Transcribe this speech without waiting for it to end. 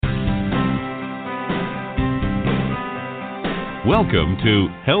Welcome to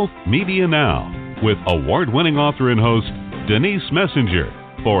Health Media Now with award-winning author and host Denise Messenger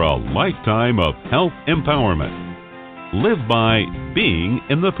for a lifetime of health empowerment. Live by being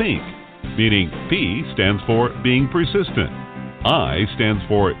in the pink, meaning P stands for being persistent, I stands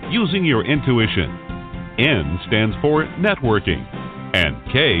for using your intuition, N stands for networking, and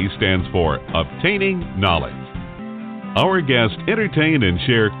K stands for obtaining knowledge. Our guests entertain and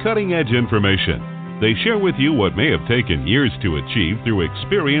share cutting-edge information. They share with you what may have taken years to achieve through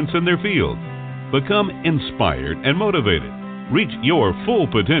experience in their field. Become inspired and motivated. Reach your full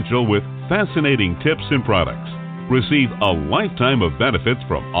potential with fascinating tips and products. Receive a lifetime of benefits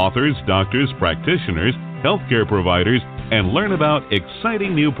from authors, doctors, practitioners, healthcare providers, and learn about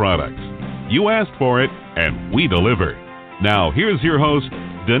exciting new products. You asked for it, and we deliver. Now, here's your host,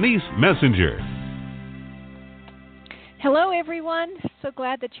 Denise Messenger. Hello, everyone. So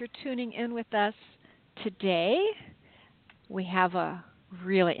glad that you're tuning in with us. Today, we have a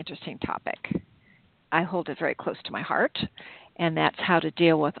really interesting topic. I hold it very close to my heart, and that's how to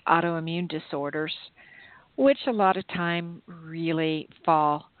deal with autoimmune disorders, which a lot of time really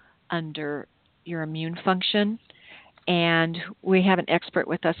fall under your immune function. And we have an expert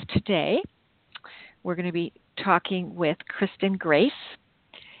with us today. We're going to be talking with Kristin Grayce,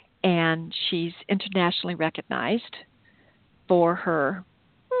 and she's internationally recognized for her,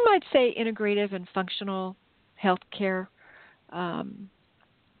 I'd say, integrative and functional healthcare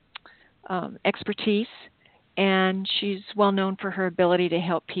expertise, and she's well known for her ability to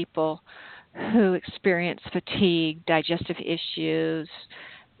help people who experience fatigue, digestive issues,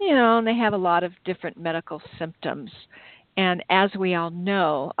 and they have a lot of different medical symptoms. And as we all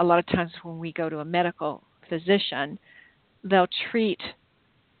know, a lot of times when we go to a medical physician, they'll treat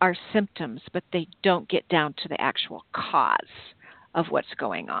our symptoms, but they don't get down to the actual cause of what's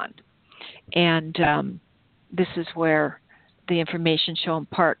going on. And this is where the information she'll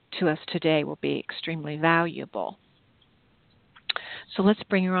impart to us today will be extremely valuable. So let's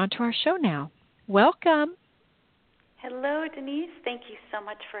bring her on to our show now. Welcome. Hello, Denise. Thank you so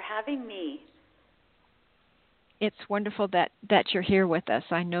much for having me. It's wonderful that you're here with us.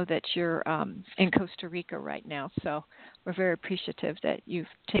 I know that you're in Costa Rica right now, so we're very appreciative that you've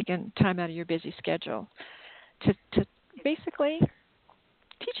taken time out of your busy schedule to basically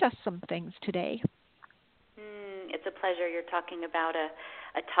teach us some things today. It's a pleasure. You're talking about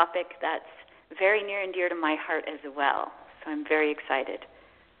a topic that's very near and dear to my heart as well, so I'm very excited.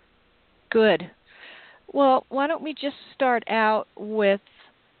 Good. Well, why don't we just start out with,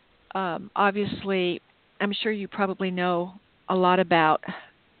 obviously, I'm sure you probably know a lot about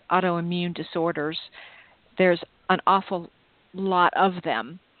autoimmune disorders. There's an awful lot of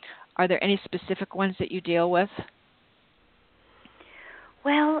them. Are there any specific ones that you deal with?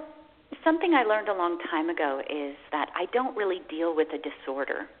 Well, something I learned a long time ago is that I don't really deal with a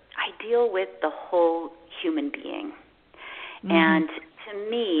disorder. I deal with the whole human being. Mm-hmm. And to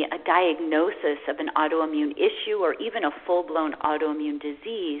me, a diagnosis of an autoimmune issue or even a full-blown autoimmune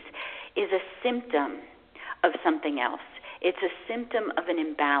disease is a symptom of something else. It's a symptom of an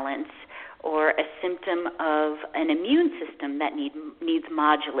imbalance or a symptom of an immune system that needs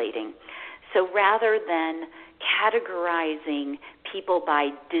modulating. So rather than categorizing people by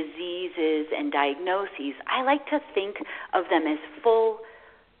diseases and diagnoses, I like to think of them as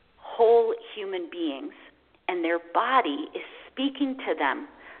whole human beings, and their body is speaking to them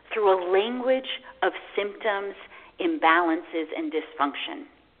through a language of symptoms, imbalances, and dysfunction.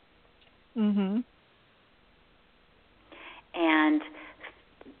 Mm-hmm. And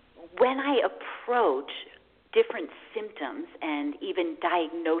when I approach different symptoms and even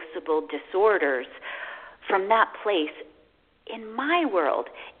diagnosable disorders from that place, in my world,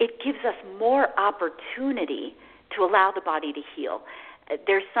 it gives us more opportunity to allow the body to heal.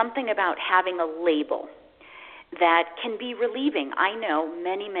 There's something about having a label that can be relieving. I know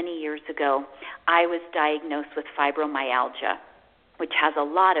many, many years ago, I was diagnosed with fibromyalgia, which has a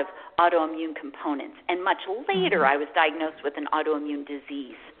lot of autoimmune components. And much later, I was diagnosed with an autoimmune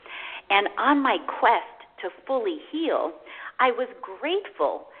disease. And on my quest to fully heal, I was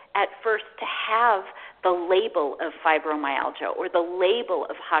grateful at first to have the label of fibromyalgia or the label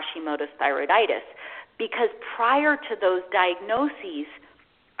of Hashimoto's thyroiditis, because prior to those diagnoses,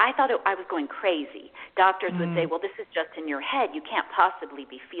 I thought I was going crazy. Doctors would say, well, this is just in your head. You can't possibly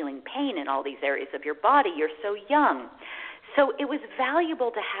be feeling pain in all these areas of your body. You're so young. So it was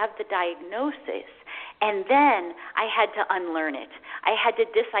valuable to have the diagnosis, and then I had to unlearn it. I had to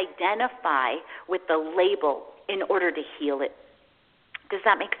disidentify with the label in order to heal it. Does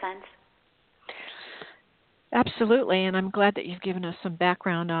that make sense? Absolutely, and I'm glad that you've given us some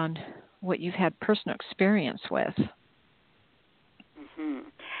background on what you've had personal experience with.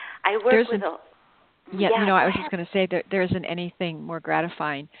 I work with a... I was just going to say that there isn't anything more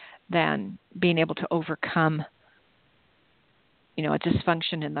gratifying than being able to overcome, a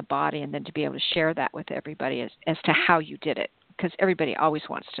dysfunction in the body, and then to be able to share that with everybody as to how you did it, because everybody always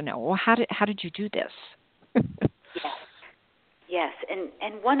wants to know, well, how did you do this? Yes,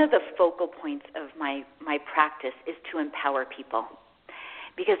 and one of the focal points of my practice is to empower people,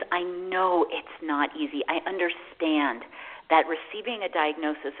 because I know it's not easy. I understand that receiving a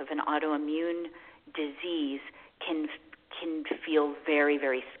diagnosis of an autoimmune disease can feel very,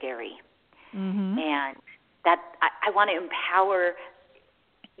 very scary. Mm-hmm. And that I want to empower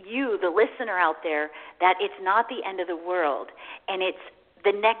you, the listener out there, that it's not the end of the world, and it's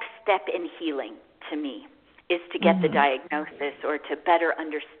the next step in healing to me is to get the diagnosis or to better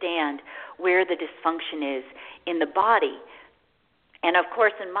understand where the dysfunction is in the body. And, of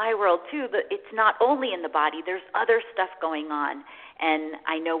course, in my world, too, it's not only in the body. There's other stuff going on, and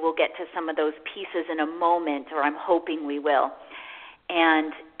I know we'll get to some of those pieces in a moment, or I'm hoping we will.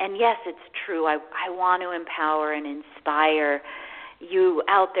 And yes, it's true. I want to empower and inspire you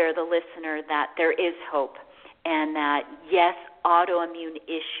out there, the listener, that there is hope, and that, yes, autoimmune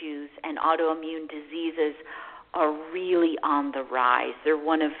issues and autoimmune diseases are really on the rise. They're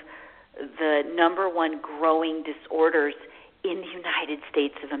one of the number one growing disorders in the United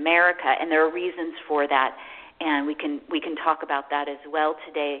States of America, and there are reasons for that, and we can talk about that as well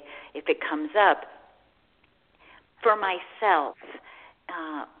today if it comes up. For myself,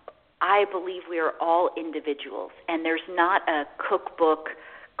 I believe we are all individuals, and there's not a cookbook,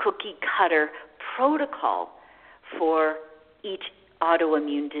 cookie-cutter protocol for each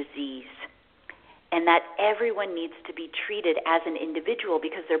autoimmune disease, and that everyone needs to be treated as an individual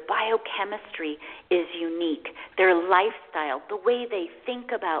because their biochemistry is unique, their lifestyle, the way they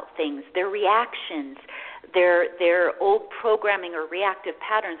think about things, their reactions, their old programming or reactive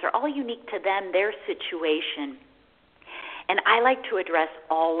patterns are all unique to them, their situation. And I like to address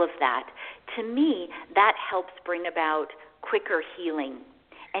all of that. To me, that helps bring about quicker healing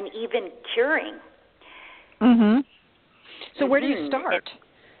and even curing. Mm-hmm. So where do you start?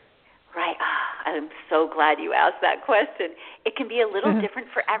 Right. I'm so glad you asked that question. It can be a little different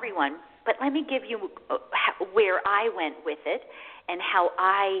for everyone, but let me give you where I went with it and how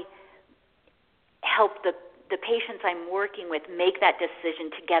I help the patients I'm working with make that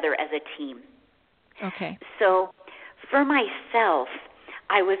decision together as a team. Okay. So for myself,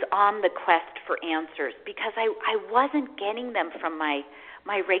 I was on the quest for answers because I wasn't getting them from my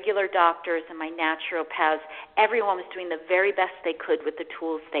regular doctors and my naturopaths. Everyone was doing the very best they could with the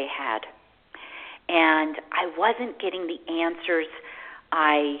tools they had. And I wasn't getting the answers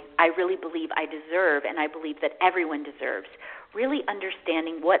I really believe I deserve, and I believe that everyone deserves, really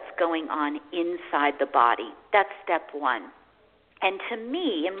understanding what's going on inside the body. That's step one. And to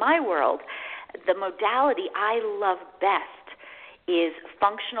me, in my world, the modality I love best is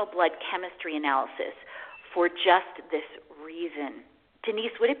functional blood chemistry analysis for just this reason.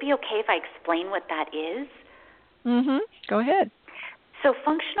 Denise, would it be okay if I explain what that is? Mm-hmm. Go ahead. So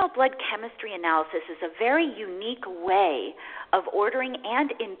functional blood chemistry analysis is a very unique way of ordering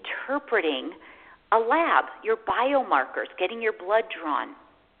and interpreting a lab, your biomarkers, getting your blood drawn.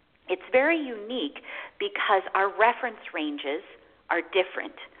 It's very unique because our reference ranges are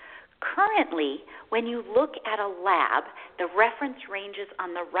different. Currently, when you look at a lab, the reference ranges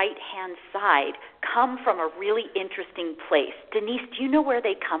on the right-hand side come from a really interesting place. Denise, do you know where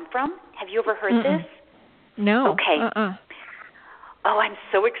they come from? Have you ever heard this? No. Okay. Oh, I'm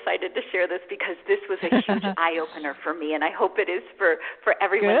so excited to share this because this was a huge eye-opener for me, and I hope it is for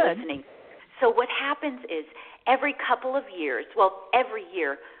everyone listening. So what happens is every couple of years, every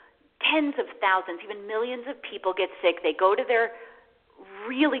year, tens of thousands, even millions of people get sick. They go to their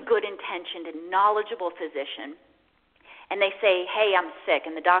really good intentioned and knowledgeable physician, and they say, hey, I'm sick.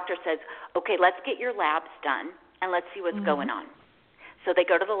 And the doctor says, okay, let's get your labs done, and let's see what's going on. So they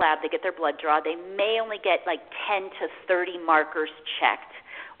go to the lab, they get their blood draw. They may only get like 10 to 30 markers checked,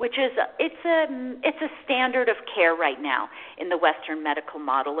 which is it's a standard of care right now in the Western medical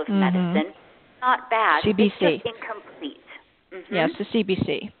model of medicine. Not bad. CBC. It's just incomplete. Yes, the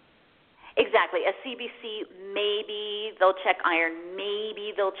CBC. Exactly. A CBC, maybe they'll check iron,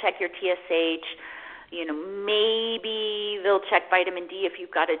 maybe they'll check your TSH, maybe they'll check vitamin D if you've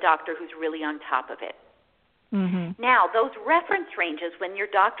got a doctor who's really on top of it. Now, those reference ranges, when your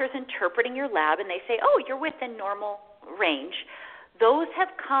doctor's interpreting your lab and they say, oh, you're within normal range, those have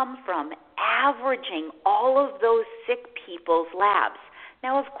come from averaging all of those sick people's labs.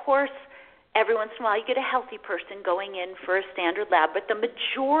 Now, of course, every once in a while you get a healthy person going in for a standard lab, but the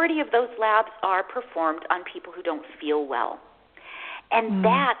majority of those labs are performed on people who don't feel well. And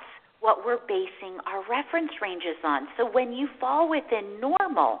that's what we're basing our reference ranges on. So when you fall within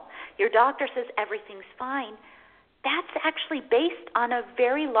normal, your doctor says everything's fine, that's actually based on a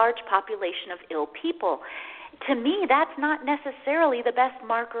very large population of ill people. To me, that's not necessarily the best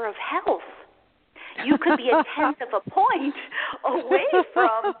marker of health. You could be a tenth of a point away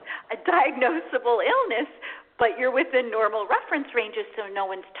from a diagnosable illness, but you're within normal reference ranges, so no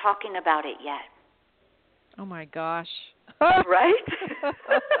one's talking about it yet. Oh, my gosh. Right?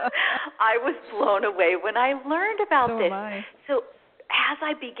 I was blown away when I learned about this. Am I. So as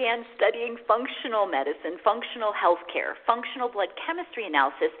I began studying functional medicine, functional healthcare, functional blood chemistry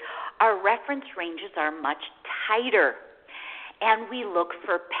analysis, our reference ranges are much tighter. And we look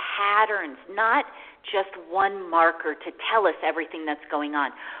for patterns, not just one marker to tell us everything that's going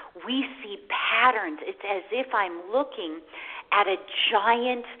on. We see patterns. It's as if I'm looking at a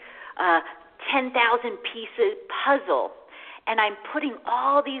giant 10,000-piece puzzle, and I'm putting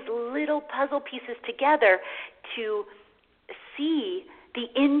all these little puzzle pieces together to see the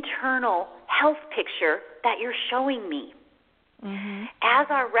internal health picture that you're showing me. Mm-hmm. As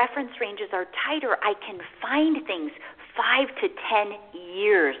our reference ranges are tighter, I can find things 5 to 10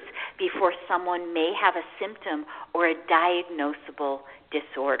 years before someone may have a symptom or a diagnosable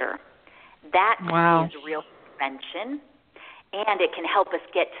disorder. That Wow. is real prevention, and it can help us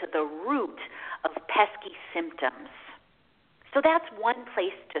get to the root of pesky symptoms. So that's one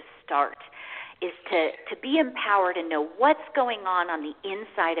place to start, is to be empowered and know what's going on the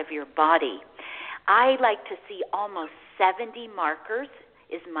inside of your body. I like to see almost 70 markers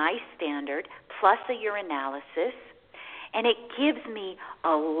is my standard, plus a urinalysis, and it gives me a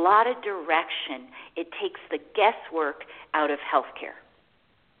lot of direction. It takes the guesswork out of healthcare.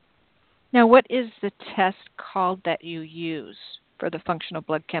 Now, what is the test called that you use for the functional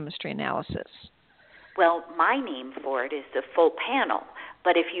blood chemistry analysis? Well, my name for it is the full panel,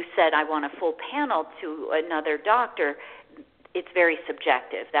 but if you said I want a full panel to another doctor, it's very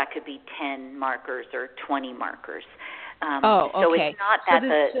subjective. That could be 10 markers or 20 markers. So it's not that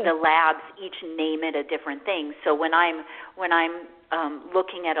the labs each name it a different thing. So when I'm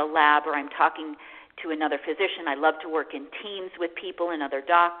looking at a lab or I'm talking to another physician, I love to work in teams with people and other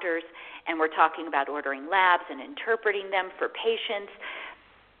doctors, and we're talking about ordering labs and interpreting them for patients.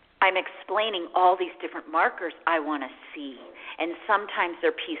 I'm explaining all these different markers I want to see, and sometimes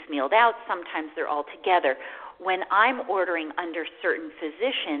they're piecemealed out, sometimes they're all together. When I'm ordering under certain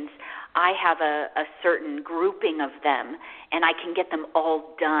physicians, I have a certain grouping of them, and I can get them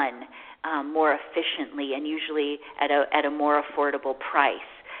all done more efficiently and usually at a more affordable price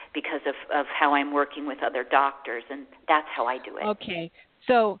because of how I'm working with other doctors, and that's how I do it. Okay.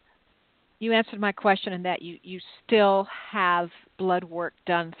 So you answered my question in that you still have blood work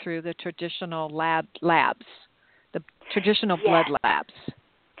done through the traditional labs, the traditional blood labs.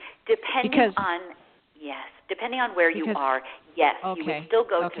 Depending on where you are, yes, okay, you would still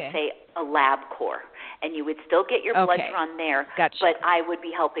go to, say, a LabCorp, and you would still get your blood drawn there, but I would be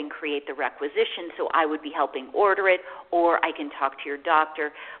helping create the requisition, so I would be helping order it, or I can talk to your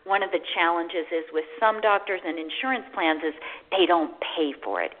doctor. One of the challenges is with some doctors and insurance plans is they don't pay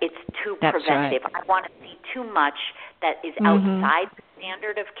for it. It's too preventative. Right. I want to see too much that is outside the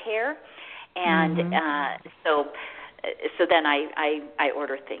standard of care, and so then I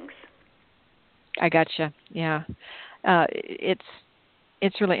order things. I gotcha. Yeah,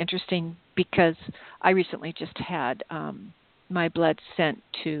 it's really interesting because I recently just had my blood sent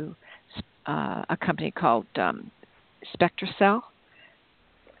to a company called SpectraCell.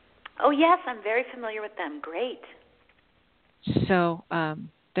 Oh yes, I'm very familiar with them. Great. So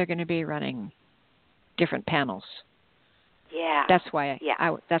they're going to be running different panels. Yeah. That's why I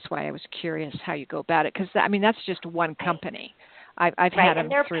was curious how you go about it, because I mean that's just one company. I've had them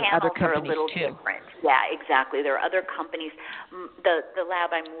through other companies are a little too. Different. Yeah, exactly. There are other companies. The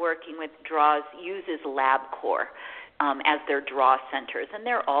lab I'm working with uses LabCorp as their draw centers, and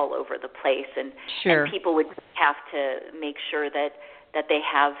they're all over the place. And people would have to make sure that they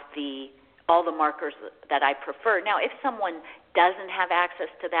have all the markers that I prefer. Now, if someone doesn't have access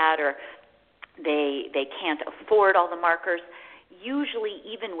to that, or they can't afford all the markers, usually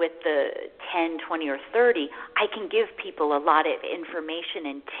even with the 10, 20, or 30, I can give people a lot of information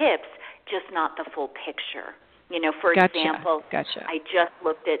and tips, just not the full picture. For example, I just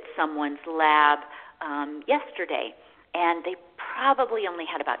looked at someone's lab yesterday, and they probably only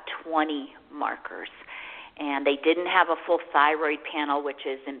had about 20 markers. And they didn't have a full thyroid panel, which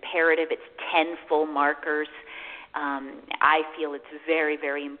is imperative. It's 10 full markers. I feel it's very,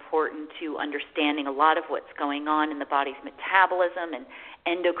 very important to understanding a lot of what's going on in the body's metabolism and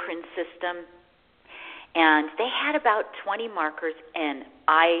endocrine system. And they had about 20 markers, and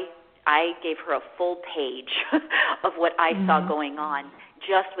I I gave her a full page of what I saw going on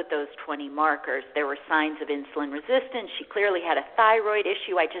just with those 20 markers. There were signs of insulin resistance. She clearly had a thyroid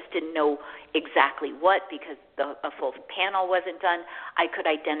issue. I just didn't know exactly what because a full panel wasn't done. I could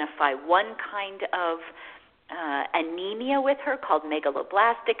identify one kind of anemia with her called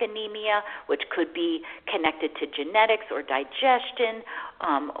megaloblastic anemia, which could be connected to genetics or digestion.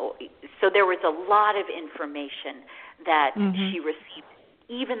 So there was a lot of information that she received,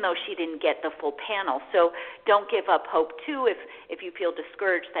 even though she didn't get the full panel. So don't give up hope, too, if you feel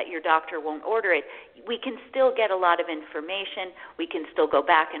discouraged that your doctor won't order it. We can still get a lot of information. We can still go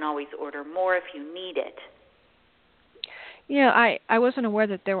back and always order more if you need it. Yeah, I wasn't aware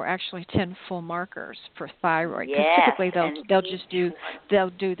that there were actually 10 full markers for thyroid. Because typically they'll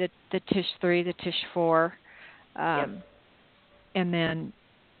do the TISH3, the TISH4, and then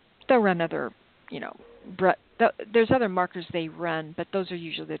they'll run other, there's other markers they run, but those are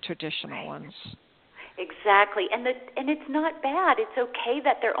usually the traditional ones. Exactly, and it's not bad. It's okay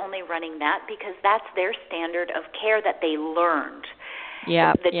that they're only running that because that's their standard of care that they learned.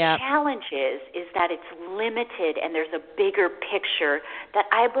 The challenge is that it's limited and there's a bigger picture that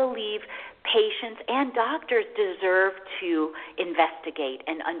I believe patients and doctors deserve to investigate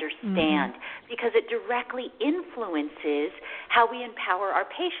and understand because it directly influences how we empower our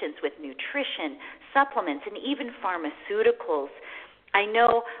patients with nutrition, supplements, and even pharmaceuticals. I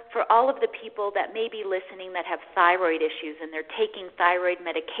know for all of the people that may be listening that have thyroid issues and they're taking thyroid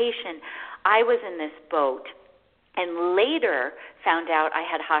medication, I was in this boat. And later found out I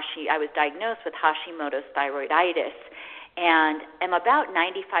was diagnosed with Hashimoto's thyroiditis, and am about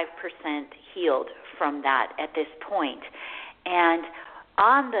 95% healed from that at this point. And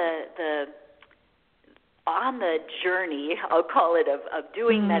on the journey, I'll call it, of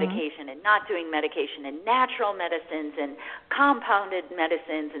doing medication and not doing medication and natural medicines and compounded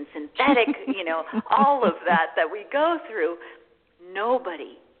medicines and synthetic, all of that we go through,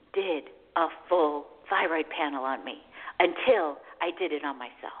 nobody did a full thyroid panel on me until I did it on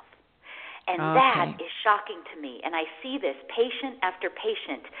myself. And that is shocking to me. And I see this patient after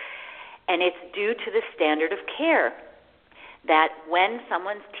patient, and it's due to the standard of care that when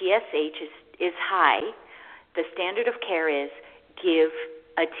someone's TSH is high, the standard of care is give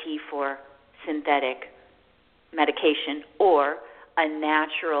a T4 synthetic medication or a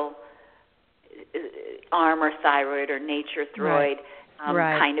natural Armour thyroid or Nature Throid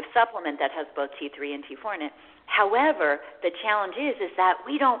kind of supplement that has both T3 and T4 in it. However, the challenge is that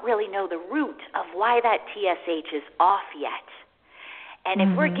we don't really know the root of why that TSH is off yet. And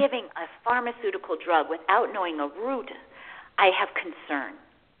if we're giving a pharmaceutical drug without knowing a root, I have concern.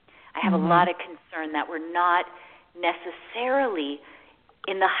 I have a lot of concern that we're not necessarily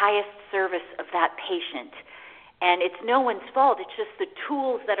in the highest service of that patient. And it's no one's fault. It's just the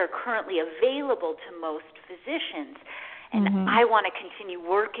tools that are currently available to most physicians. And I want to continue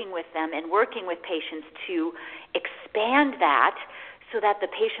working with them and working with patients to expand that so that the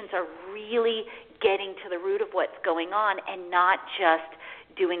patients are really getting to the root of what's going on and not just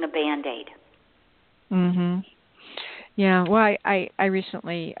doing a Band-Aid. Yeah, well, I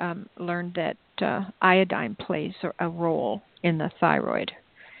recently learned that iodine plays a role in the thyroid.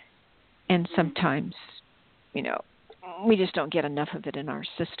 And sometimes, we just don't get enough of it in our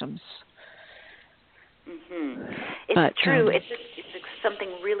systems. It's true. It's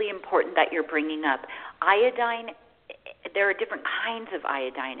something really important that you're bringing up. Iodine, there are different kinds of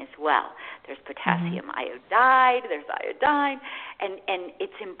iodine as well. There's potassium iodide, there's iodine, and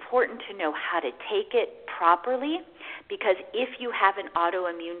it's important to know how to take it properly because if you have an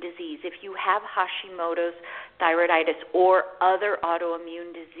autoimmune disease, if you have Hashimoto's thyroiditis or other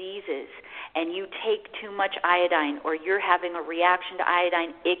autoimmune diseases, and you take too much iodine or you're having a reaction to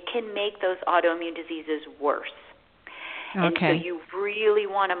iodine, it can make those autoimmune diseases worse. And so you really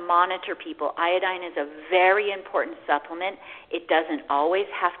want to monitor people. Iodine is a very important supplement. It doesn't always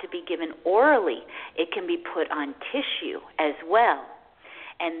have to be given orally. It can be put on tissue as well.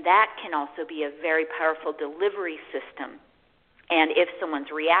 And that can also be a very powerful delivery system. And if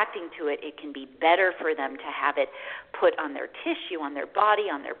someone's reacting to it, it can be better for them to have it put on their tissue, on their body,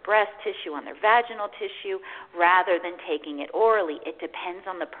 on their breast tissue, on their vaginal tissue, rather than taking it orally. It depends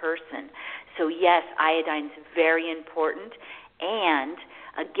on the person. So yes, iodine's very important. And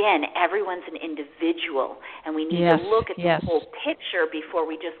again, everyone's an individual, and we need to look at the whole picture before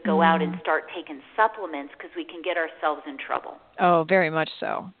we just go out and start taking supplements because we can get ourselves in trouble. Oh, very much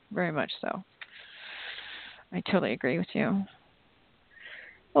so. Very much so. I totally agree with you.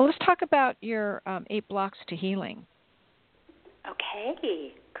 Well, let's talk about your 8 blocks to healing.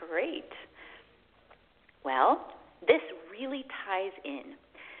 Okay, great. Well, this really ties in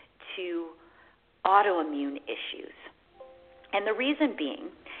to autoimmune issues. And the reason being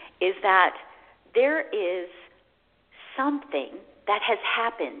is that there is something that has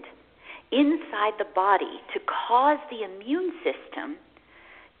happened inside the body to cause the immune system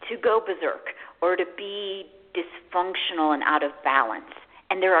to go berserk or to be dysfunctional and out of balance.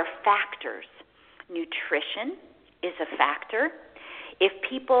 And there are factors. Nutrition is a factor. If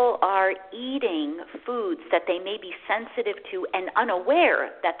people are eating foods that they may be sensitive to and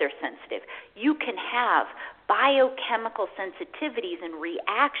unaware that they're sensitive, you can have biochemical sensitivities and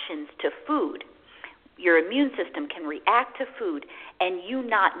reactions to food. Your immune system can react to food and you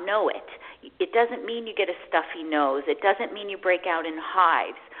not know it. It doesn't mean you get a stuffy nose. It doesn't mean you break out in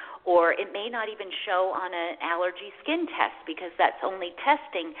hives. Or it may not even show on an allergy skin test because that's only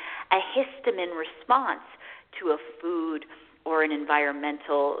testing a histamine response to a food or an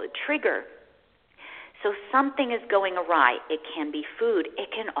environmental trigger. So something is going awry. It can be food. It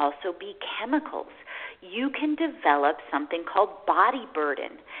can also be chemicals. You can develop something called body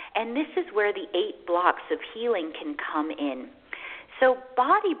burden, and this is where the 8 blocks of healing can come in. So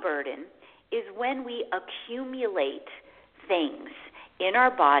body burden is when we accumulate things in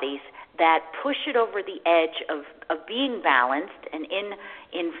our bodies that push it over the edge of being balanced and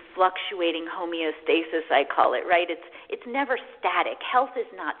in fluctuating homeostasis, I call it, right? It's never static. Health is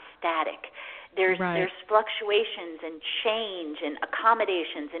not static. There's fluctuations and change and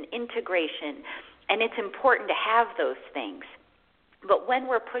accommodations and integration, and it's important to have those things. But when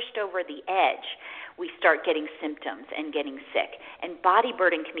we're pushed over the edge, we start getting symptoms and getting sick, and body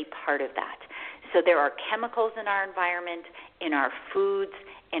burden can be part of that. So there are chemicals in our environment, in our foods,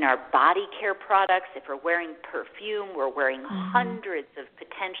 in our body care products. If we're wearing perfume, we're wearing hundreds of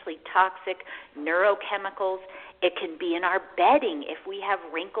potentially toxic neurochemicals. It can be in our bedding if we have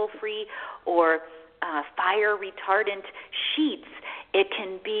wrinkle-free or fire-retardant sheets. It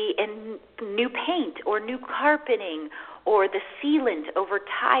can be in new paint or new carpeting or the sealant over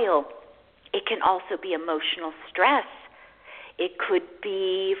tile. It can also be emotional stress. It could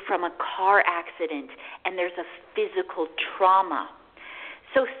be from a car accident, and there's a physical trauma.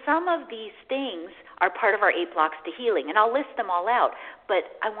 So some of these things are part of our 8 blocks to healing, and I'll list them all out,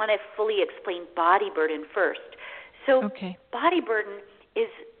 but I want to fully explain body burden first. So body burden is,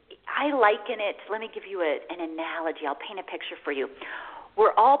 I liken it, let me give you an analogy. I'll paint a picture for you.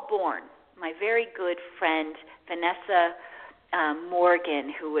 We're all born. My very good friend, Vanessa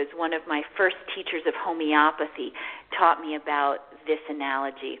Morgan, who was one of my first teachers of homeopathy, taught me about this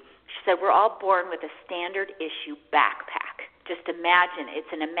analogy. She said, we're all born with a standard issue backpack. Just imagine, it's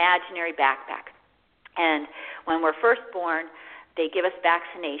an imaginary backpack. And when we're first born, they give us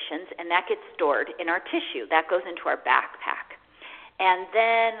vaccinations, and that gets stored in our tissue. That goes into our backpack. And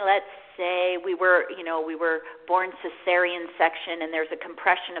then let's say we were born cesarean section, and there's a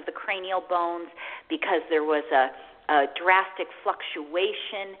compression of the cranial bones because there was a drastic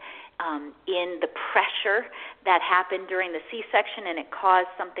fluctuation in the pressure that happened during the C-section, and it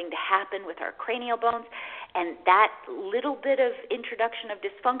caused something to happen with our cranial bones. And that little bit of introduction of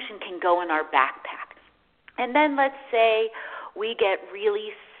dysfunction can go in our backpack. And then let's say we get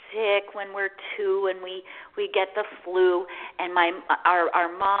really sick when we're 2 and we get the flu, and our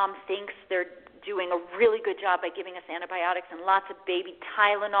mom thinks they're doing a really good job by giving us antibiotics and lots of baby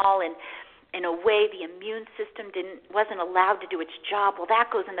Tylenol, and in a way the immune system wasn't allowed to do its job. Well, that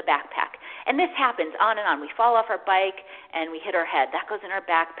goes in the backpack. And this happens on and on. We fall off our bike and we hit our head. That goes in our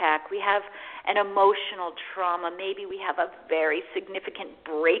backpack. We have an emotional trauma. Maybe we have a very significant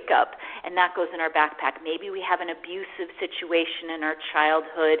breakup, and that goes in our backpack. Maybe we have an abusive situation in our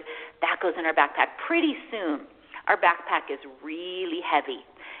childhood. That goes in our backpack. Pretty soon, our backpack is really heavy.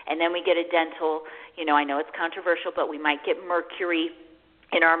 And then we get a dental, I know it's controversial, but we might get mercury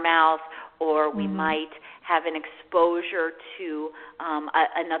in our mouth, or we might have an exposure to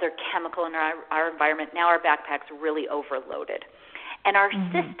another chemical in our environment. Now our backpack's really overloaded. And our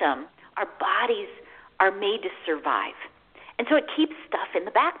system, our bodies are made to survive. And so it keeps stuff in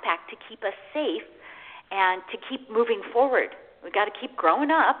the backpack to keep us safe and to keep moving forward. We've got to keep growing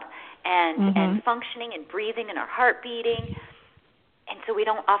up and functioning and breathing and our heart beating. And so we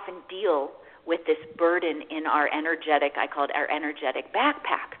don't often deal with this burden in our energetic, I call it our energetic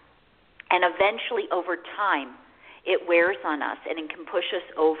backpack. And eventually, over time, it wears on us, and it can push us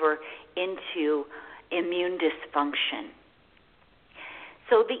over into immune dysfunction.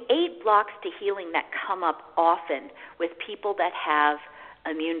 So the 8 blocks to healing that come up often with people that have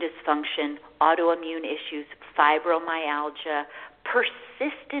immune dysfunction, autoimmune issues, fibromyalgia,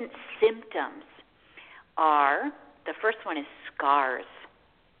 persistent symptoms are, the first one is scars.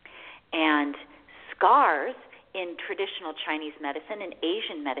 And scars in traditional Chinese medicine and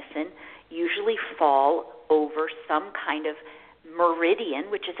Asian medicine usually fall over some kind of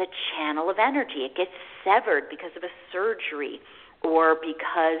meridian, which is a channel of energy. It gets severed because of a surgery or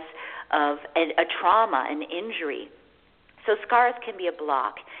because of a trauma, an injury. So scars can be a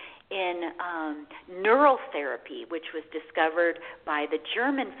block. In neural therapy, which was discovered by the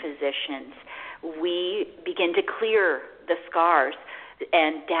German physicians, we begin to clear the scars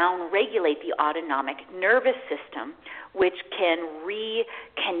and down-regulate the autonomic nervous system, which can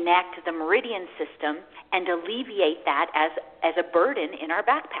reconnect the meridian system and alleviate that as a burden in our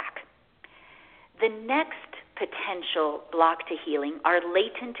backpack. The next potential block to healing are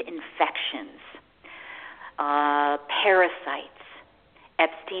latent infections, parasites,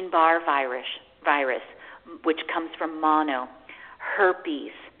 Epstein-Barr virus, which comes from mono,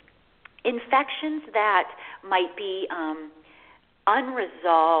 herpes, infections that might be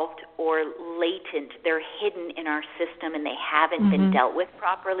unresolved or latent. They're hidden in our system and they haven't been dealt with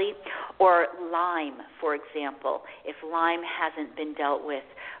properly. Or Lyme, for example. If Lyme hasn't been dealt with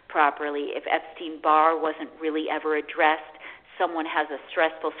properly, if Epstein-Barr wasn't really ever addressed, someone has a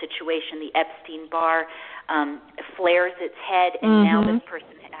stressful situation, the Epstein-Barr flares its head, and now this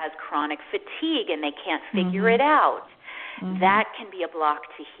person has chronic fatigue and they can't figure it out. That can be a block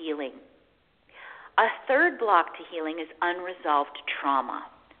to healing. A third block to healing is unresolved trauma,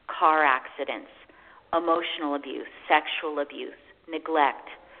 car accidents, emotional abuse, sexual abuse, neglect.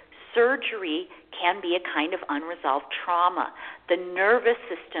 Surgery can be a kind of unresolved trauma. The nervous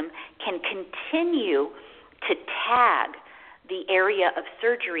system can continue to tag the area of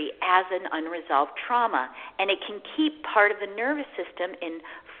surgery as an unresolved trauma, and it can keep part of the nervous system in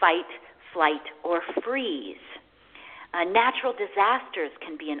fight, flight, or freeze. Natural disasters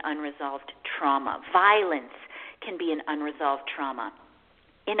can be an unresolved trauma. Violence can be an unresolved trauma.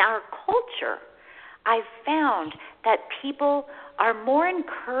 In our culture, I've found that people are more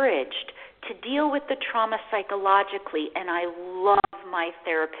encouraged to deal with the trauma psychologically, and I love my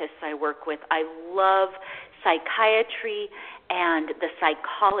therapists I work with. I love psychiatry and the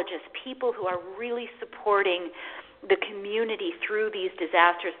psychologists, people who are really supporting the community through these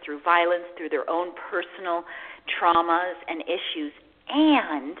disasters, through violence, through their own personal traumas and issues.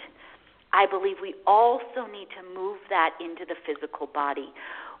 And I believe we also need to move that into the physical body.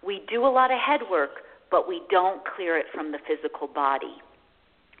 We do a lot of head work, but we don't clear it from the physical body.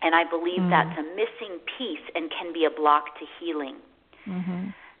 And I believe that's a missing piece and can be a block to healing.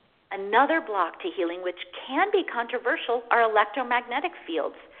 Another block to healing, which can be controversial, are electromagnetic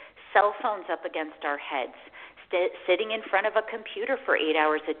fields. Cell phones up against our heads, sitting in front of a computer for 8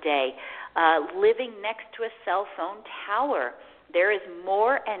 hours a day, living next to a cell phone tower. There is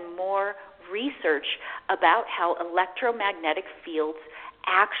more and more research about how electromagnetic fields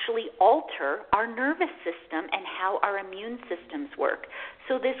actually alter our nervous system and how our immune systems work.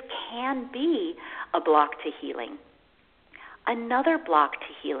 So this can be a block to healing. Another block to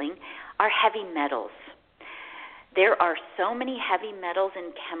healing are heavy metals. There are so many heavy metals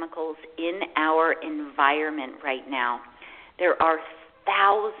and chemicals in our environment right now. There are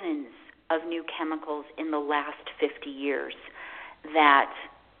thousands of new chemicals in the last 50 years that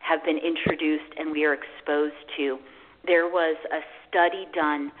have been introduced and we are exposed to. There was a study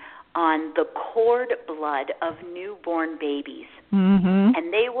done on the cord blood of newborn babies,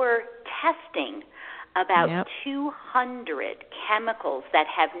 and they were testing about 200 chemicals that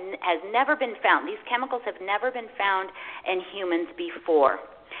has never been found. These chemicals have never been found in humans before,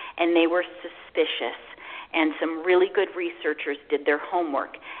 and they were suspicious. And some really good researchers did their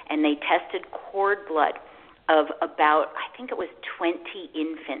homework, and they tested cord blood of about, I think it was 20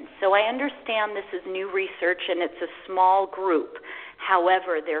 infants. So I understand this is new research, and it's a small group.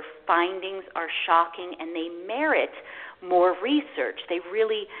 However, their findings are shocking, and they merit more research. They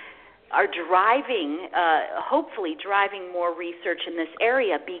really are driving, hopefully driving more research in this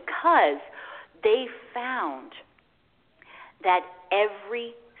area, because they found that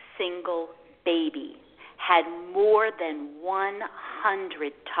every single baby had more than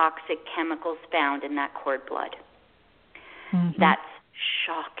 100 toxic chemicals found in that cord blood. That's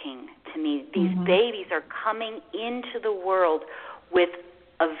shocking to me. These babies are coming into the world with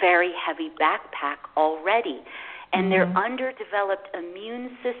a very heavy backpack already. And their underdeveloped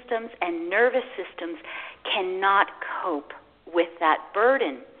immune systems and nervous systems cannot cope with that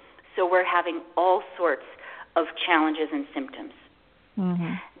burden. So we're having all sorts of challenges and symptoms.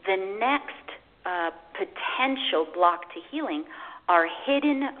 The next potential block to healing are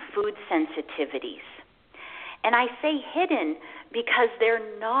hidden food sensitivities. And I say hidden because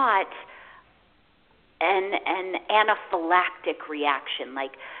they're not an anaphylactic reaction.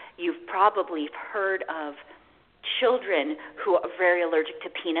 Like you've probably heard of children who are very allergic to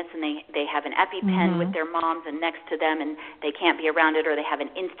peanuts, and they have an EpiPen with their moms and next to them, and they can't be around it, or they have an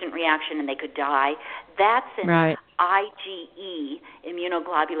instant reaction and they could die. That's an IgE,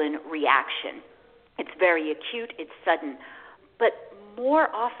 immunoglobulin reaction. It's very acute, it's sudden. But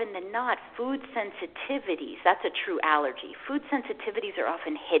more often than not, food sensitivities, that's a true allergy. Food sensitivities are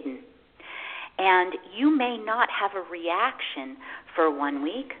often hidden. And you may not have a reaction for 1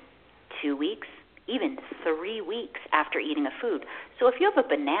 week, 2 weeks, even 3 weeks after eating a food. So if you have a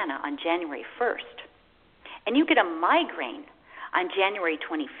banana on January 1st and you get a migraine on January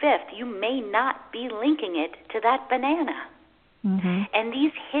 25th, you may not be linking it to that banana. And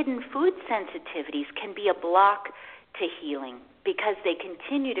these hidden food sensitivities can be a block to healing because they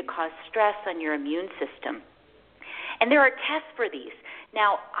continue to cause stress on your immune system. And there are tests for these.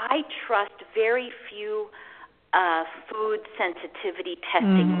 Now, I trust very few food sensitivity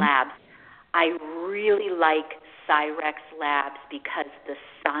testing labs. I really like Cyrex Labs because the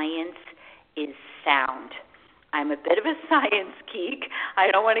science is sound. I'm a bit of a science geek.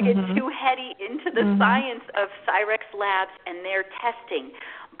 I don't want to get too heady into the science of Cyrex Labs and their testing,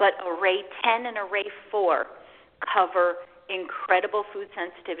 but Array 10 and Array 4 cover incredible food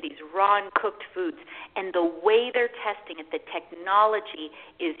sensitivities, raw and cooked foods, and the way they're testing it, the technology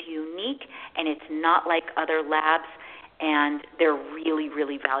is unique, and it's not like other labs, and they're really,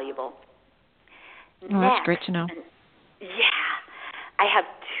 really valuable. That's great to know. I have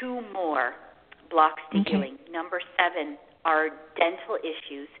 2 more blocks to healing. Number 7 are dental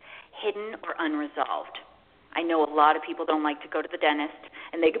issues, hidden or unresolved. I know a lot of people don't like to go to the dentist,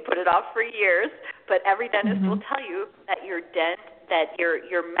 and they can put it off for years, but every dentist will tell you that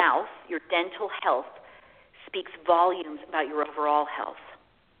your mouth, your dental health, speaks volumes about your overall health.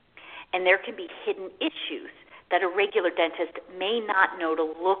 And there can be hidden issues that a regular dentist may not know to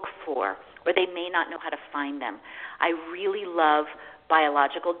look for, or they may not know how to find them. I really love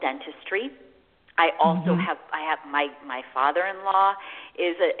biological dentistry. I also have my father-in-law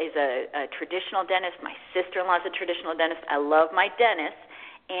is a traditional dentist. My sister-in-law is a traditional dentist. I love my dentist,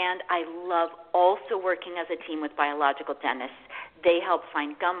 and I love also working as a team with biological dentists. They help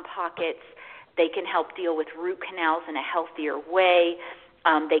find gum pockets. They can help deal with root canals in a healthier way.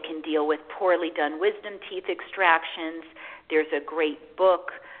 They can deal with poorly done wisdom teeth extractions. There's a great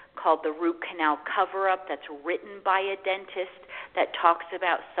book called The Root Canal Cover-Up that's written by a dentist that talks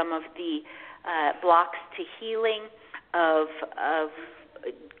about some of the blocks to healing of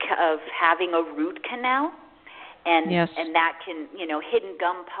having a root canal, and that can, hidden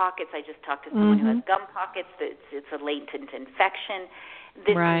gum pockets. I just talked to someone who has gum pockets. It's a latent infection.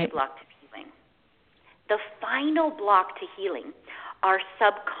 This is a block to healing. The final block to healing are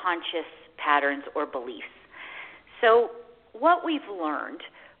subconscious patterns or beliefs. So what we've learned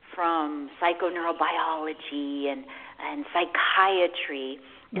from psychoneurobiology and psychiatry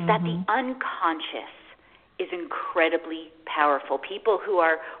is that the unconscious is incredibly powerful. People who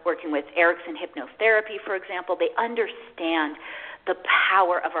are working with Erickson hypnotherapy, for example, they understand the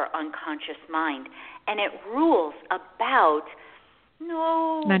power of our unconscious mind, and it rules about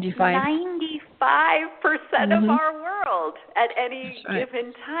 95% of our world at any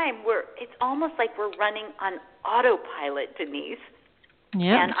given time. It's almost like we're running on autopilot, Denise.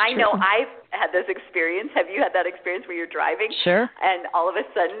 Yeah, and I know I've had this experience. Have you had that experience where you're driving? Sure. And all of a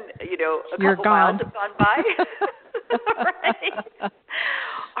sudden, you're couple gone. miles have gone by? Right.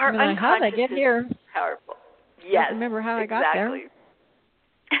 Our unconscious how did I get here? is powerful. Yes. I remember how I got there.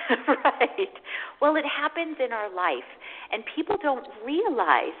 Right. Well, it happens in our life, and people don't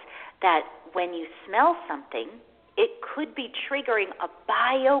realize that when you smell something, it could be triggering a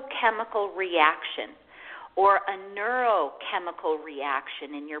biochemical reaction or a neurochemical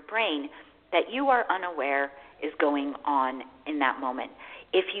reaction in your brain that you are unaware is going on in that moment.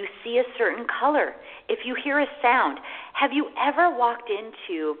 If you see a certain color, if you hear a sound, have you ever walked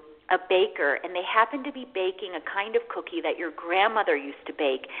into a baker and they happen to be baking a kind of cookie that your grandmother used to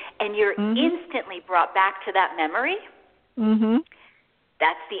bake, and you're instantly brought back to that memory?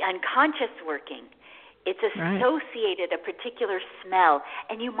 That's the unconscious working. It's associated a particular smell,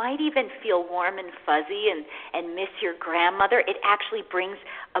 and you might even feel warm and fuzzy and miss your grandmother. It actually brings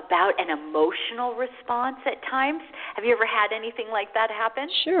about an emotional response at times. Have you ever had anything like that happen?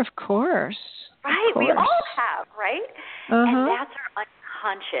 Sure, of course. Right, we all have, right? And that's our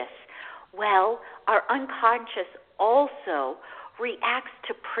unconscious. Well, our unconscious also reacts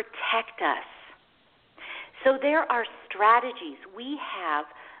to protect us. So there are strategies. We have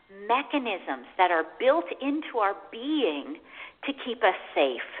mechanisms that are built into our being to keep us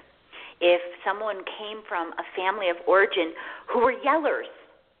safe. If someone came from a family of origin who were yellers,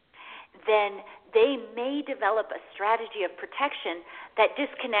 then they may develop a strategy of protection that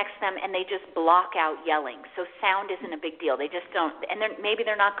disconnects them, and they just block out yelling. So sound isn't a big deal. They just don't, and maybe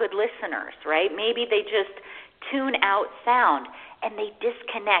they're not good listeners, right? Maybe they just tune out sound, and they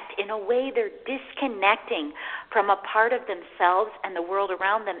disconnect. In a way, they're disconnecting from a part of themselves and the world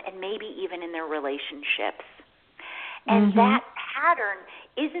around them, and maybe even in their relationships. And that pattern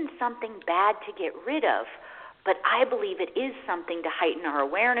isn't something bad to get rid of, but I believe it is something to heighten our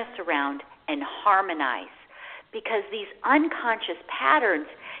awareness around and harmonize, because these unconscious patterns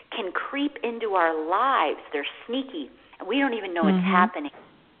can creep into our lives. They're sneaky, and we don't even know it's happening.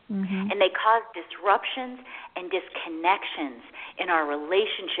 And they cause disruptions and disconnections in our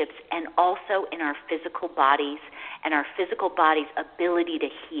relationships and also in our physical bodies and our physical body's ability to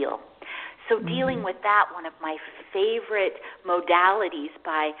heal. So dealing with that, one of my favorite modalities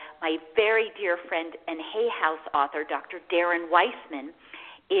by my very dear friend and Hay House author, Dr. Darren Weissman,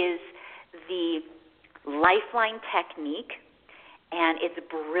 is the Lifeline technique, and it's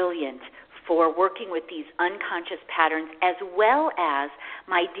brilliant for working with these unconscious patterns, as well as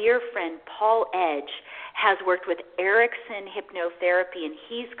my dear friend Paul Edge has worked with Erickson hypnotherapy, and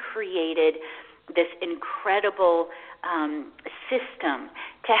he's created this incredible system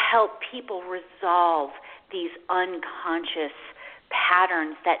to help people resolve these unconscious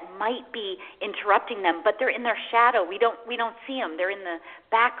patterns that might be interrupting them, but they're in their shadow. We don't see them. They're in the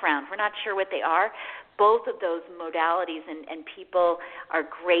background. We're not sure what they are. Both of those modalities and people are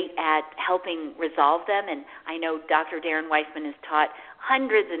great at helping resolve them. And I know Dr. Darren Weissman has taught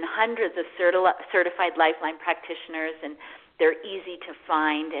hundreds and hundreds of certified Lifeline practitioners, and they're easy to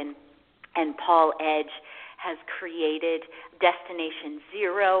find. And Paul Edge has created Destination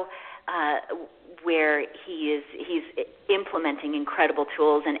Zero, where he's implementing incredible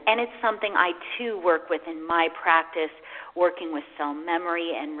tools, and it's something I too work with in my practice, working with cell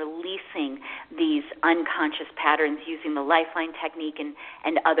memory and releasing these unconscious patterns using the Lifeline technique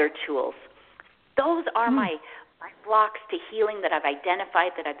and other tools. Those are my blocks to healing that I've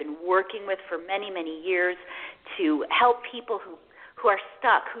identified, that I've been working with for many, many years to help people who are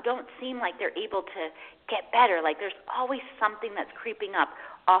stuck, who don't seem like they're able to get better. Like there's always something that's creeping up.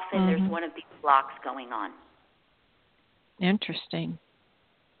 Often there's one of these blocks going on. Interesting.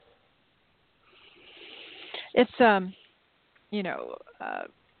 It's,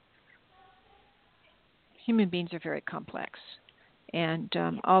 human beings are very complex. And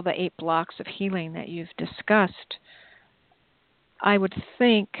all the 8 blocks of healing that you've discussed, I would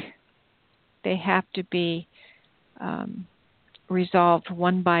think they have to be resolved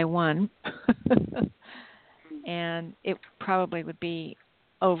one by one. And it probably would be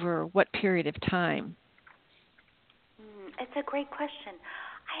over what period of time? It's a great question.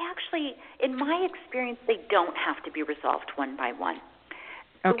 I actually, in my experience, they don't have to be resolved one by one.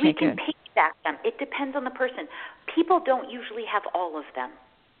 Okay, we can good. piggyback them. It depends on the person. People don't usually have all of them.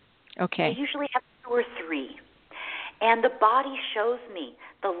 Okay. They usually have 2 or 3. And the body shows me,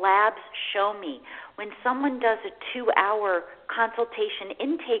 the labs show me. When someone does a 2-hour consultation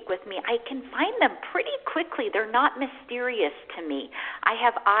intake with me, I can find them pretty quickly. They're not mysterious to me. I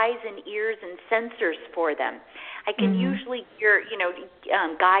have eyes and ears and sensors for them. I can usually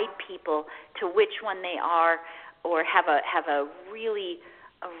guide people to which one they are, or have a really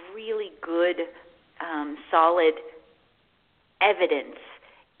good, solid evidence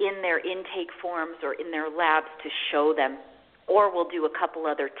in their intake forms or in their labs to show them. Or we'll do a couple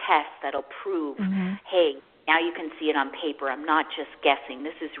other tests that'll prove, hey, now you can see it on paper. I'm not just guessing.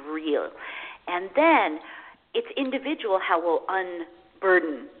 This is real. And then it's individual how we'll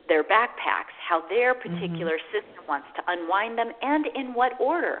unburden their backpacks, how their particular system wants to unwind them, and in what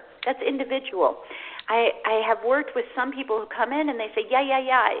order. That's individual. I have worked with some people who come in and they say, yeah,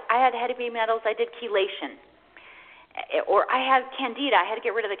 I had heavy metals, I did chelation. Or I had candida, I had to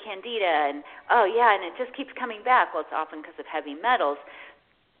get rid of the candida, and and it just keeps coming back. Well, it's often because of heavy metals.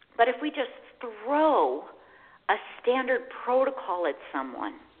 But if we just throw a standard protocol at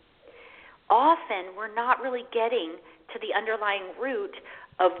someone, often we're not really getting to the underlying root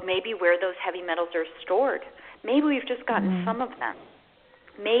of maybe where those heavy metals are stored. Maybe we've just gotten some of them.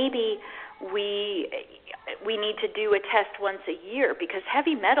 Maybe we need to do a test once a year, because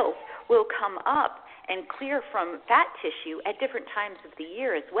heavy metals will come up and clear from fat tissue at different times of the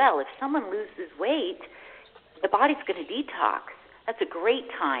year as well. If someone loses weight, the body's going to detox. That's a great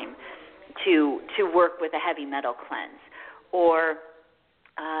time to work with a heavy metal cleanse. Or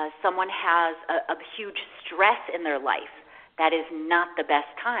someone has a huge stress in their life. That is not the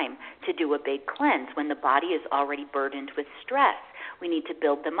best time to do a big cleanse when the body is already burdened with stress. We need to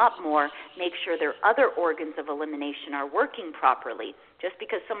build them up more, make sure their other organs of elimination are working properly Just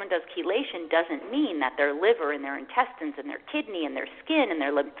because someone does chelation doesn't mean that their liver and their intestines and their kidney and their skin and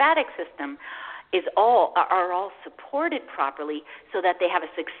their lymphatic system are all supported properly so that they have a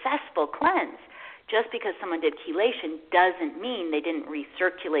successful cleanse. Just because someone did chelation doesn't mean they didn't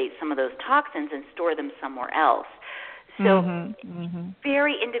recirculate some of those toxins and store them somewhere else. So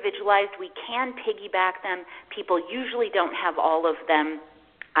very individualized. We can piggyback them. People usually don't have all of them.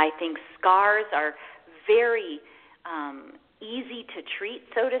 I think scars are very easy to treat,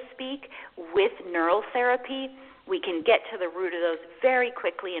 so to speak, with neural therapy. We can get to the root of those very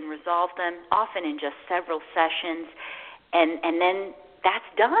quickly and resolve them, often in just several sessions, and then that's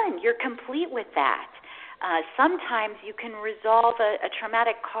done. You're complete with that. Sometimes you can resolve a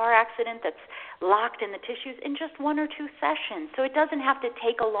traumatic car accident that's locked in the tissues in just 1 or 2 sessions, so it doesn't have to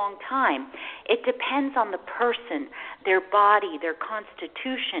take a long time. It depends on the person, their body, their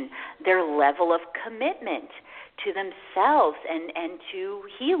constitution, their level of commitment to themselves and to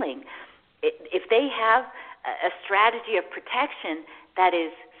healing. If they have a strategy of protection that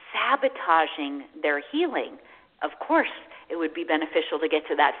is sabotaging their healing, of course it would be beneficial to get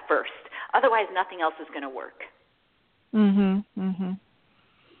to that first. Otherwise, nothing else is going to work.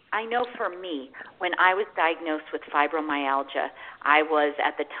 I know for me, when I was diagnosed with fibromyalgia, I was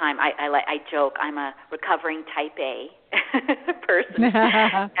at the time, I joke, I'm a recovering type A person.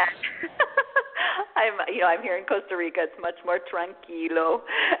 I'm here in Costa Rica. It's much more tranquilo,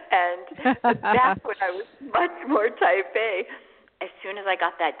 and that's when I was much more type A. As soon as I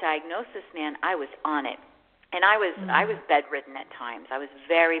got that diagnosis, man, I was on it. And I was bedridden at times. I was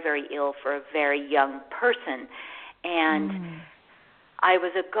very, very ill for a very young person. And I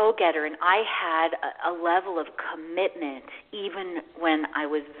was a go-getter, and I had a level of commitment, even when I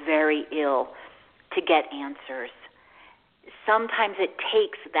was very ill, to get answers. Sometimes it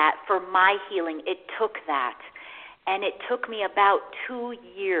takes that. For my healing, it took that. And it took me about 2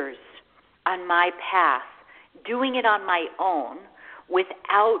 years on my path, doing it on my own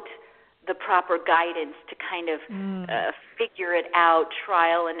without the proper guidance to kind of figure it out,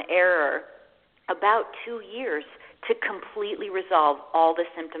 trial and error, about 2 years to completely resolve all the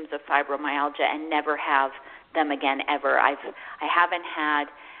symptoms of fibromyalgia and never have them again ever. I haven't had,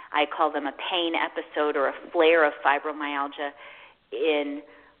 I call them a pain episode or a flare of fibromyalgia in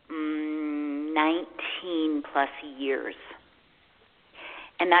 19 plus years.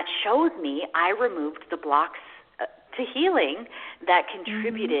 And that showed me I removed the blocks to healing that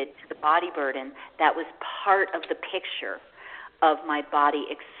contributed to the body burden that was part of the picture of my body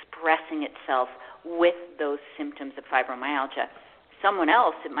expressing itself with those symptoms of fibromyalgia. Someone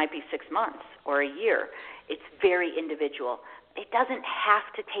else, it might be 6 months or a year. It's very individual. It doesn't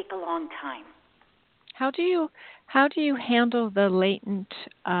have to take a long time. How do you handle the latent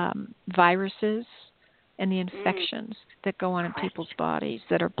viruses and the infections that go on in people's bodies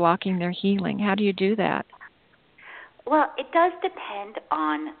that are blocking their healing? How do you do that? Well, it does depend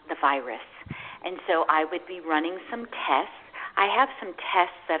on the virus. And so I would be running some tests. I have some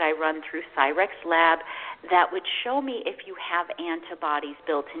tests that I run through Cyrex Lab that would show me if you have antibodies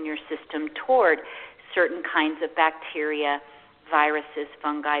built in your system toward certain kinds of bacteria, viruses,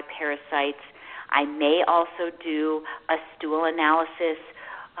 fungi, parasites. I may also do a stool analysis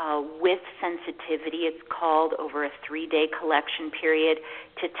with sensitivity, it's called, over a 3-day collection period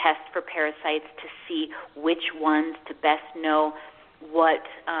to test for parasites to see which ones to best know what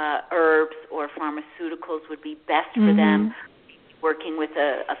herbs or pharmaceuticals would be best for them, working with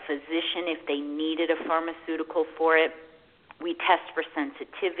a physician if they needed a pharmaceutical for it. We test for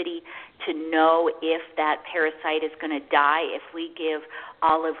sensitivity to know if that parasite is going to die if we give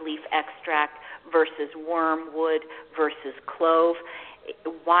olive leaf extract versus wormwood versus clove.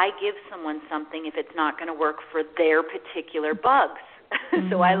 Why give someone something if it's not going to work for their particular bugs?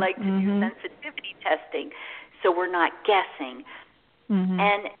 So I like to do sensitivity testing so we're not guessing.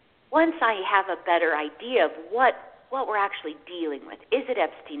 And once I have a better idea of what we're actually dealing with, is it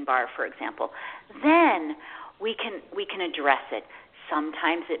Epstein-Barr, for example, then we can address it.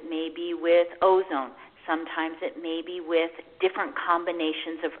 Sometimes it may be with ozone. Sometimes it may be with different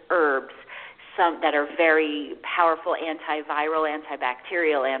combinations of herbs, some that are very powerful antiviral,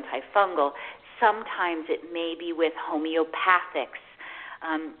 antibacterial, antifungal. Sometimes it may be with homeopathics.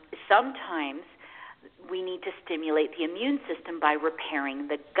 Sometimes we need to stimulate the immune system by repairing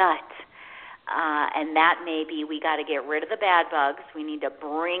the gut. And that may be we got to get rid of the bad bugs. We need to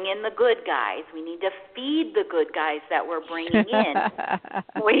bring in the good guys. We need to feed the good guys that we're bringing in.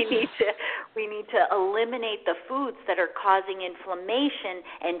 We need to eliminate the foods that are causing inflammation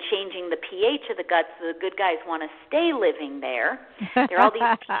and changing the pH of the gut so the good guys want to stay living there. There are all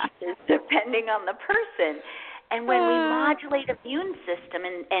these pieces depending on the person. And when we modulate immune system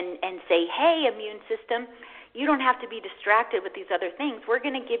and say, hey, immune system, you don't have to be distracted with these other things. We're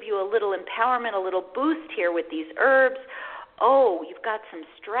going to give you a little empowerment, a little boost here with these herbs. Oh, you've got some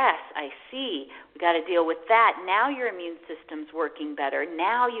stress. I see. We got to deal with that. Now your immune system's working better.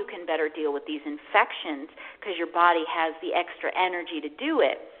 Now you can better deal with these infections because your body has the extra energy to do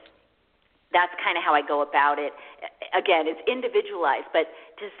it. That's kind of how I go about it. Again, it's individualized, but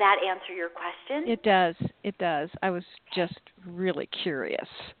does that answer your question? It does. It does. I was just really curious.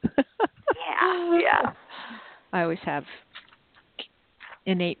 Yeah. I always have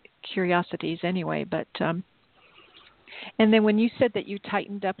innate curiosities anyway, but and then when you said that you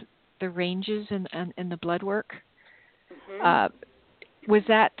tightened up the ranges in the blood work, was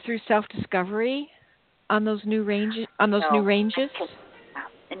that through self-discovery on those new ranges?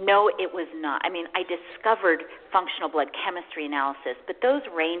 No, it was not. I mean, I discovered functional blood chemistry analysis, but those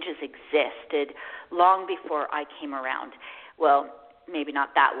ranges existed long before I came around. Well, maybe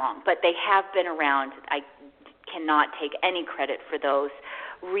not that long, but they have been around. I cannot take any credit for those.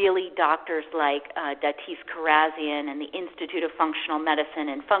 Really, doctors like Denise Messenger and the Institute of Functional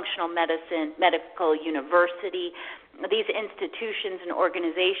Medicine and Functional Medicine Medical University, these institutions and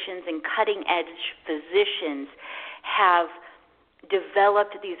organizations and cutting-edge physicians have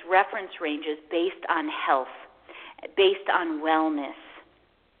developed these reference ranges based on health, based on wellness.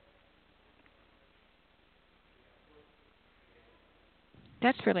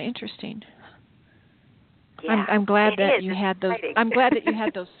 That's really interesting. Yeah, I'm glad that you had those. exciting. I'm glad that you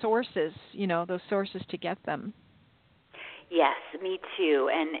had those sources. Those sources to get them. Yes, me too.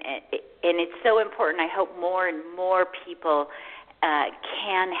 And it's so important. I hope more and more people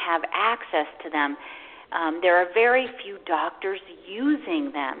can have access to them. There are very few doctors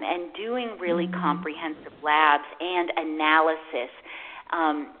using them and doing really comprehensive labs and analysis.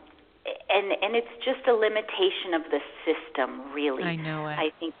 And it's just a limitation of the system, really. I know it.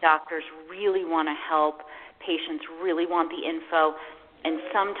 I think doctors really want to help. Patients really want the info. And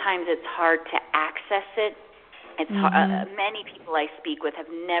sometimes it's hard to access it. It's many people I speak with have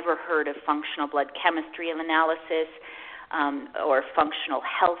never heard of functional blood chemistry analysis or functional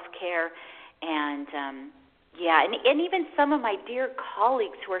health care. And and even some of my dear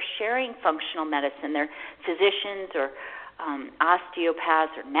colleagues who are sharing functional medicine, they're physicians or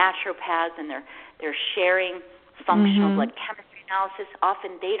osteopaths or naturopaths, and they're sharing functional blood chemistry analysis.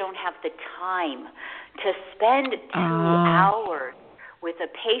 Often they don't have the time to spend 2 hours with a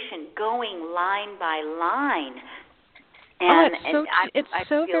patient going line by line. And it's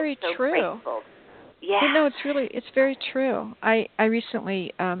so very true. Grateful. Yeah. No, it's very true. I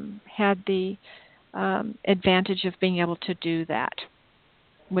recently had the advantage of being able to do that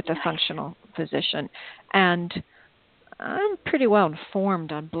with a functional physician, and I'm pretty well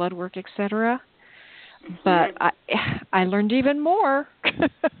informed on blood work, etc. But I learned even more.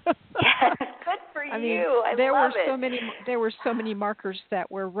 Yes, good for you. Mean, I there love were it. There were so many markers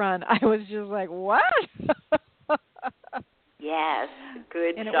that were run. I was just like, what? Yes,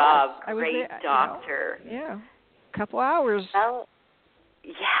 good and job. I was Great doctor. A couple hours. Well,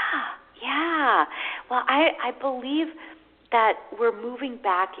 yeah. Well, I believe that we're moving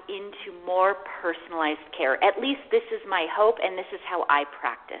back into more personalized care. At least this is my hope, and this is how I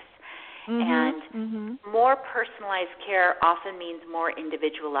practice. And more personalized care often means more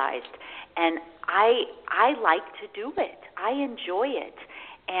individualized. And I like to do it. I enjoy it.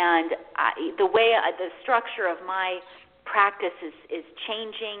 And the structure of my practice is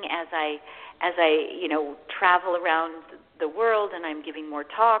changing as I travel around the world, and I'm giving more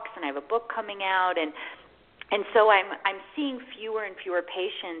talks, and I have a book coming out, and so I'm seeing fewer and fewer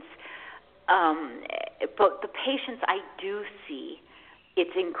patients. But the patients I do see,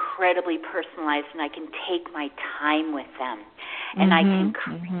 it's incredibly personalized, and I can take my time with them, and I can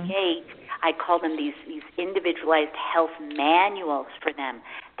create. I call them these individualized health manuals for them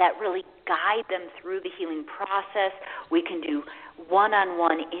that really guide them through the healing process. We can do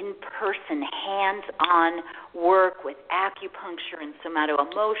one-on-one, in-person, hands-on work with acupuncture and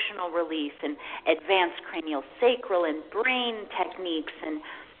somato-emotional release and advanced cranial sacral and brain techniques and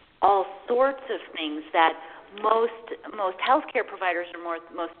all sorts of things that most healthcare providers or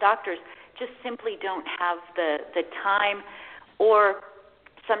most doctors just simply don't have the time or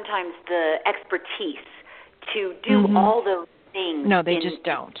sometimes the expertise to do all those things. No, they just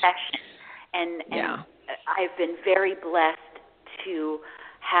don't. Session. And I've been very blessed to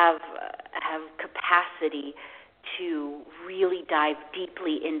have capacity to really dive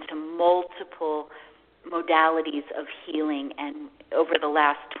deeply into multiple modalities of healing. And over the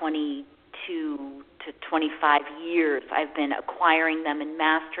last 22 to 25 years, I've been acquiring them and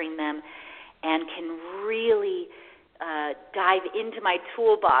mastering them. and can really dive into my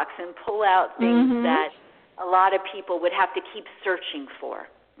toolbox and pull out things that a lot of people would have to keep searching for.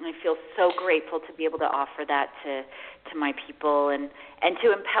 And I feel so grateful to be able to offer that to my people and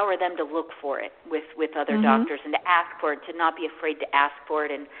to empower them to look for it with other doctors and to ask for it, to not be afraid to ask for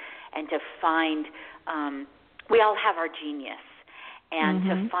it and to find, we all have our genius, and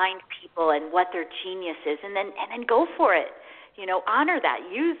to find people and what their genius is, and then go for it. You know, honor that.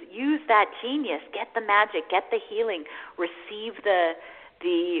 Use that genius. Get the magic. Get the healing. Receive the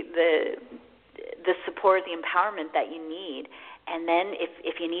support, the empowerment that you need. And then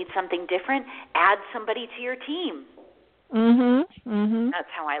if you need something different, add somebody to your team.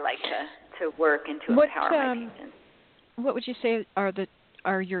 That's how I like to work and to empower my patients. What would you say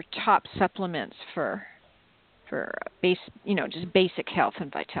are your top supplements for just basic health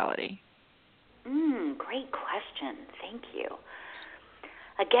and vitality? Great question. Thank you.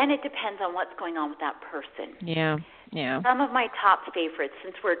 Again, it depends on what's going on with that person. Yeah. Some of my top favorites,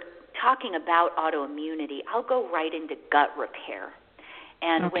 since we're talking about autoimmunity, I'll go right into gut repair.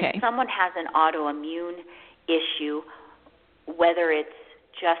 And when someone has an autoimmune issue, whether it's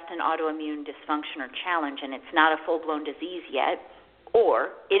just an autoimmune dysfunction or challenge and it's not a full-blown disease yet, or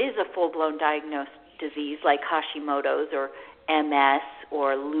it is a full-blown diagnosed disease like Hashimoto's or MS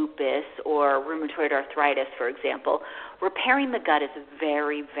or lupus or rheumatoid arthritis, for example, repairing the gut is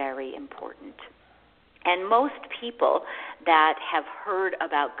very, very important. And most people that have heard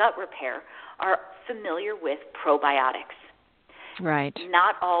about gut repair are familiar with probiotics. Right.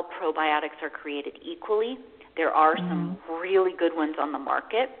 Not all probiotics are created equally. There are some really good ones on the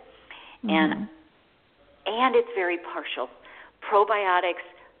market, and it's very partial. Probiotics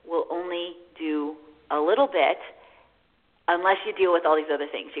will only do a little bit unless you deal with all these other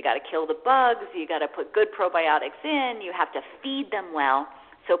things. You got to kill the bugs. You got to put good probiotics in. You have to feed them well.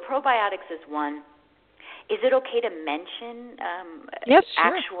 So probiotics is one. Is it okay to mention yes, sure.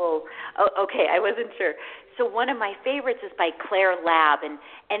 actual? Oh, okay, I wasn't sure. So one of my favorites is by Claire Lab, and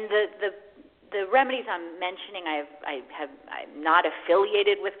the remedies I'm mentioning, I'm not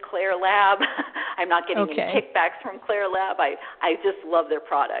affiliated with Claire Lab. I'm not getting any kickbacks from Claire Lab. I just love their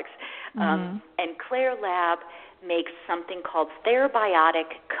products. And Claire Lab makes something called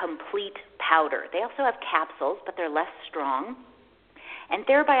Therabiotic Complete Powder. They also have capsules, but they're less strong. And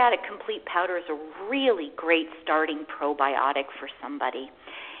Therabiotic Complete Powder is a really great starting probiotic for somebody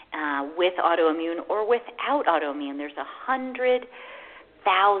with autoimmune or without autoimmune. There's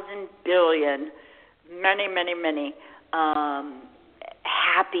 100,000 billion, many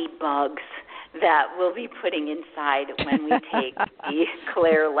happy bugs that we'll be putting inside when we take the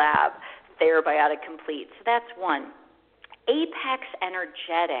Claire Lab Therabiotic Complete. So that's one. Apex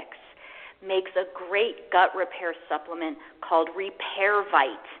Energetics makes a great gut repair supplement called Repair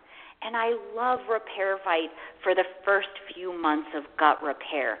Vite. And I love Repair Vite for the first few months of gut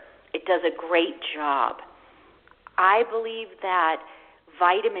repair. It does a great job. I believe that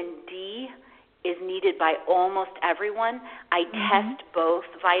vitamin D is needed by almost everyone. I test both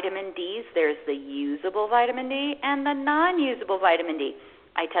vitamin Ds. There's the usable vitamin D and the non-usable vitamin D.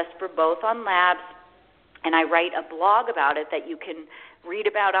 I test for both on labs, and I write a blog about it that you can read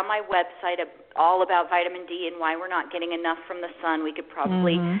about on my website, all about vitamin D and why we're not getting enough from the sun. We could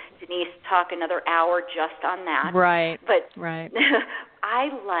probably, Denise, talk another hour just on that. Right. But right. I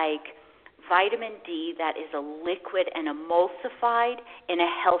like vitamin D that is a liquid and emulsified in a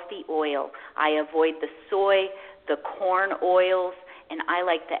healthy oil. I avoid the soy, the corn oils, and I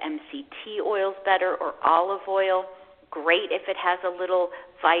like the MCT oils better, or olive oil. Great if it has a little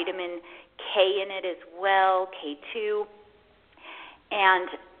vitamin K in it as well, K2. And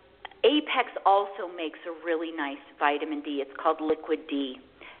Apex also makes a really nice vitamin D. It's called Liquid D.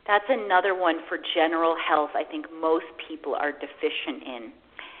 That's another one for general health I think most people are deficient in.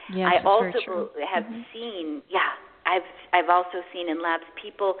 Yes, I also very true. have seen, I've also seen in labs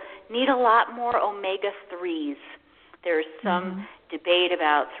people need a lot more omega-3s. There's some debate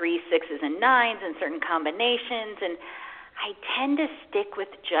about 3, 6s, and 9s and certain combinations, and I tend to stick with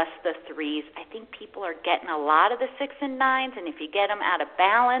just the 3s. I think people are getting a lot of the 6 and 9s, and if you get them out of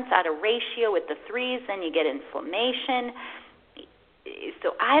balance, out of ratio with the 3s, then you get inflammation.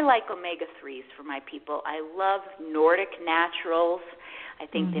 So I like omega-3s for my people. I love Nordic Naturals. I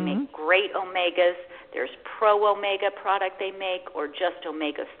think they make great omegas. There's Pro Omega product they make, or just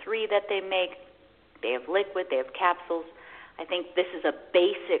omega-3 that they make. They have liquid, they have capsules. I think this is a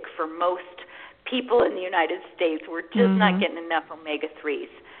basic for most people in the United States. We're just not getting enough omega-3s.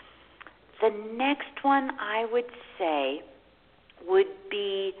 The next one I would say would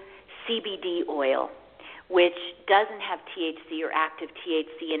be CBD oil, which doesn't have THC or active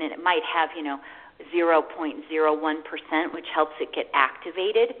THC in it. It might have, 0.01%, which helps it get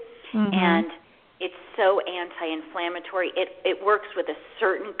activated. Mm-hmm. And it's so anti-inflammatory. It works with a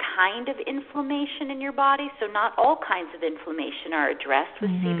certain kind of inflammation in your body. So not all kinds of inflammation are addressed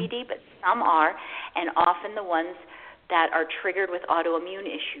with CBD, but some are, and often the ones that are triggered with autoimmune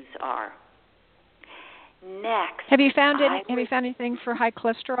issues are. Next, have you found anything for high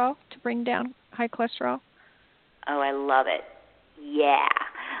cholesterol, to bring down high cholesterol? Oh, I love it. Yeah.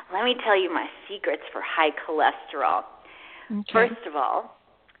 Let me tell you my secrets for high cholesterol. Okay. First of all,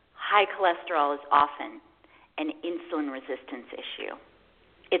 high cholesterol is often an insulin resistance issue.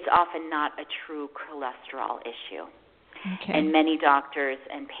 It's often not a true cholesterol issue. Okay. And many doctors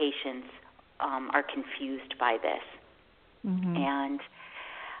and patients are confused by this. Mm-hmm. And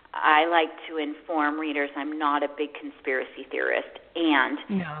I like to inform readers I'm not a big conspiracy theorist. And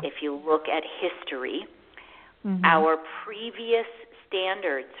if you look at history, our previous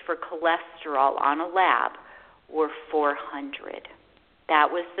standards for cholesterol on a lab were 400. That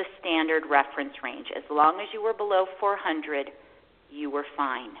was the standard reference range. As long as you were below 400, you were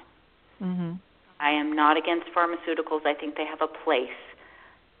fine. Mm-hmm. I am not against pharmaceuticals. I think they have a place.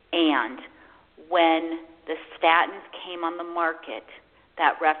 And when the statins came on the market,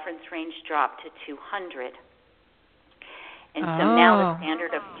 that reference range dropped to 200. And so now the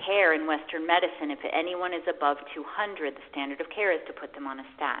standard of care in Western medicine, if anyone is above 200, the standard of care is to put them on a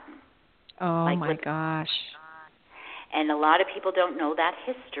statin. Oh, my gosh. And a lot of people don't know that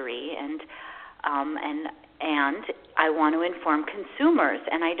history, and I want to inform consumers.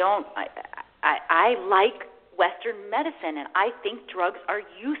 And I like Western medicine, and I think drugs are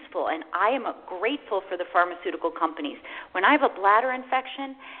useful, and I am grateful for the pharmaceutical companies. When I have a bladder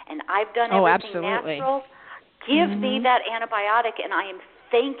infection and I've done everything natural, give me that antibiotic, and I am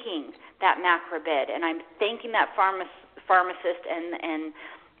thanking that macrobid, and I'm thanking that pharmacist and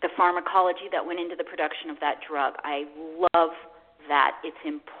the pharmacology that went into the production of that drug. I love that. It's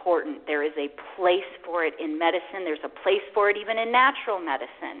important. There is a place for it in medicine. There's a place for it even in natural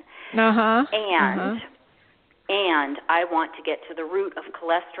medicine. And I want to get to the root of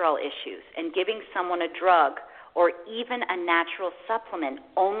cholesterol issues, and giving someone a drug or even a natural supplement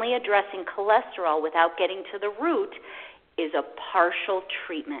only addressing cholesterol without getting to the root is a partial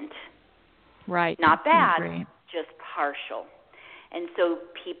treatment. Right. Not bad, just partial. And so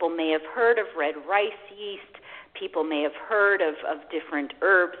people may have heard of red rice yeast. People may have heard of different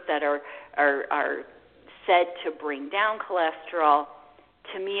herbs that are said to bring down cholesterol.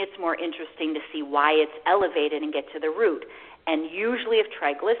 To me, it's more interesting to see why it's elevated and get to the root. And usually if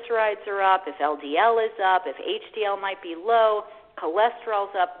triglycerides are up, if LDL is up, if HDL might be low,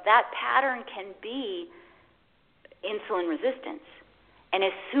 cholesterol's up, that pattern can be insulin resistance. And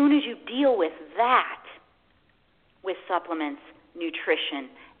as soon as you deal with that, with supplements, nutrition,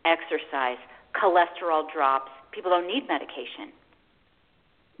 exercise, cholesterol drops, people don't need medication.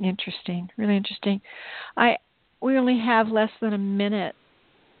 Interesting, really interesting. We only have less than a minute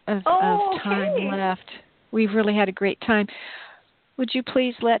of time left. We've really had a great time. Would you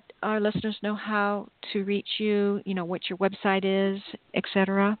please let our listeners know how to reach you, what your website is,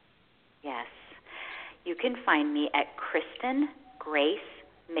 etc.? Yes. You can find me at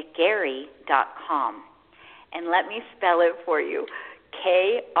KristinGrayceMcGary.com. And let me spell it for you.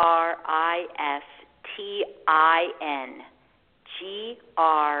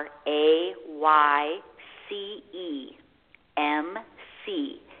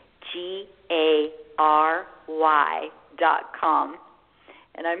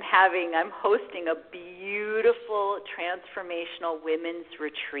 And I'm hosting a beautiful transformational women's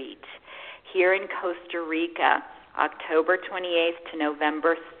retreat here in Costa Rica, October 28th to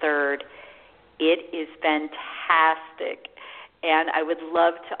November 3rd. It is fantastic, and I would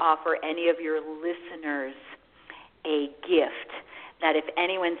love to offer any of your listeners a gift that if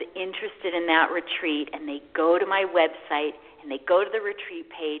anyone's interested in that retreat and they go to my website and they go to the retreat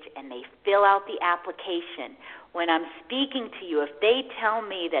page and they fill out the application, when I'm speaking to you, if they tell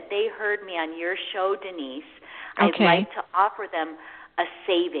me that they heard me on your show, Denise, I'd like to offer them a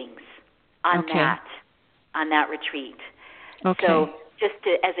savings on that retreat. Okay. So just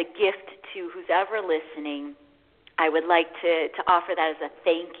as a gift to who's ever listening, I would like to offer that as a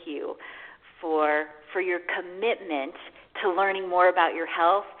thank you for your commitment to learning more about your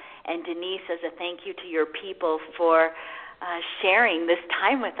health, and Denise, as a thank you to your people for sharing this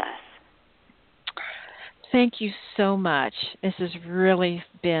time with us. Thank you so much. This has really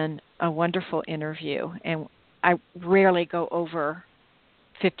been a wonderful interview, and I rarely go over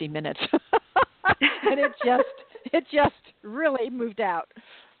 50 minutes, and it just really moved out.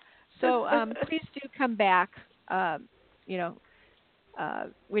 So please do come back.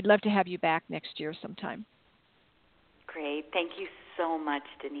 We'd love to have you back next year sometime. Great. Thank you so much,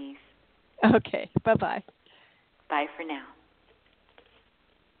 Denise. Okay. Bye-bye. Bye for now.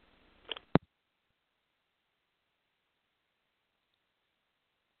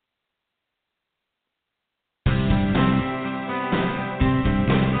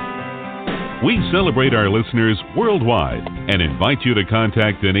 We celebrate our listeners worldwide and invite you to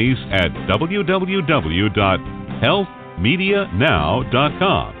contact Denise at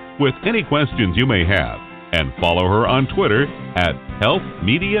www.healthmedianow.com with any questions you may have, and follow her on Twitter at Health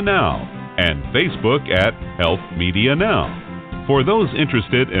Media Now and Facebook at Health Media Now. For those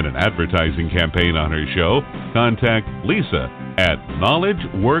interested in an advertising campaign on her show, contact Lisa at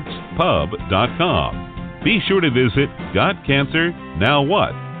KnowledgeWorksPub.com. Be sure to visit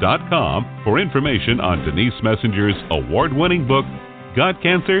GotCancerNowWhat.com for information on Denise Messenger's award-winning book, Got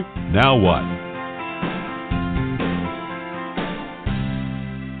Cancer? Now What?